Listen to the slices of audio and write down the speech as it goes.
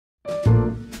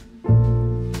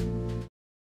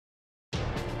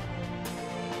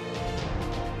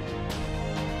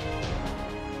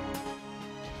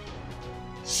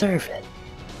Servant,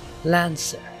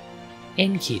 Lancer,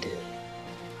 Enkidu,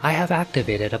 I have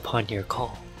activated upon your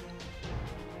call.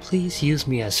 Please use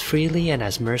me as freely and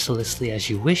as mercilessly as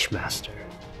you wish, Master.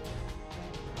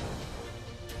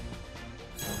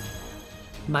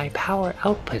 My power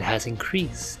output has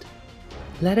increased.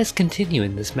 Let us continue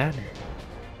in this manner.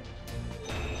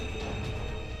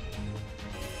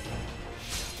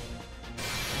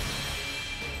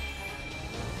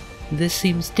 This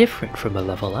seems different from a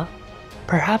level up,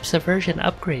 perhaps a version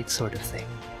upgrade sort of thing.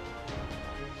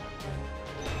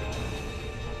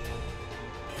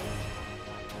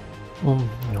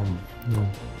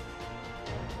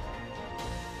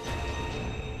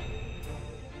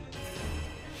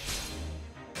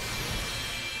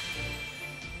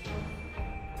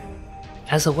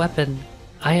 As a weapon,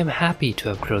 I am happy to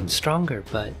have grown stronger,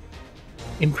 but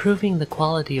improving the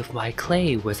quality of my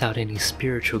clay without any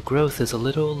spiritual growth is a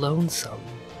little lonesome.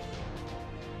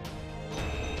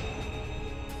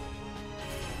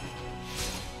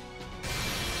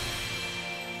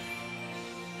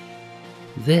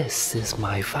 This is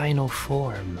my final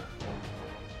form.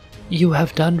 You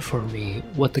have done for me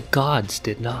what the gods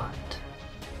did not.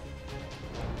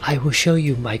 I will show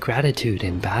you my gratitude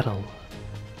in battle.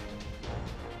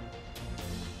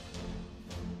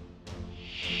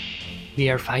 We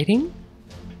are fighting?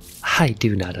 I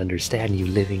do not understand you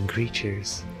living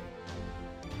creatures.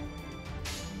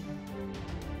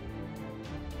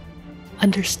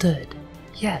 Understood.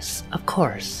 Yes, of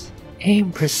course.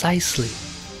 Aim precisely.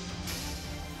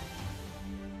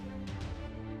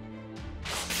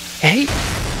 Hey?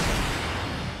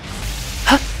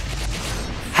 Huh?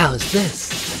 How's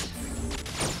this?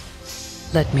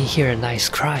 Let me hear a nice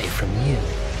cry from you.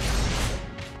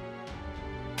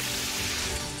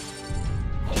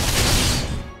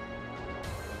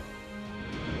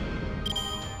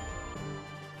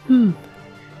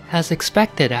 As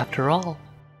expected after all.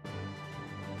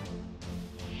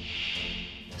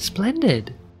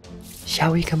 Splendid!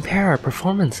 Shall we compare our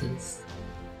performances?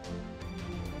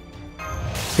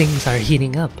 Things are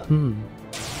heating up,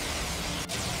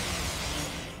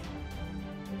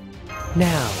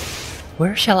 Now,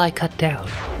 where shall I cut down?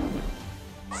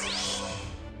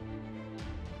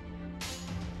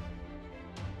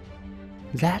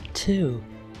 That too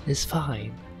is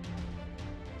fine.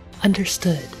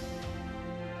 Understood.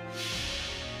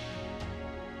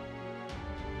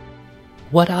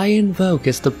 What I invoke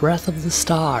is the breath of the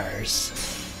stars.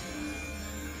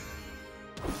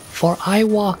 For I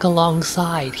walk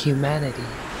alongside humanity.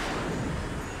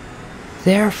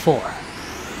 Therefore,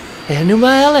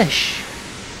 Enuma Elish!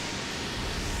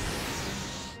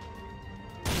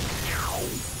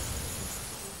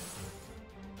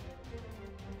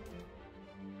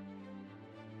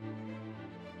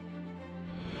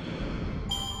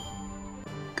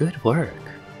 Good work.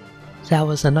 That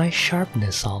was a nice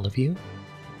sharpness, all of you.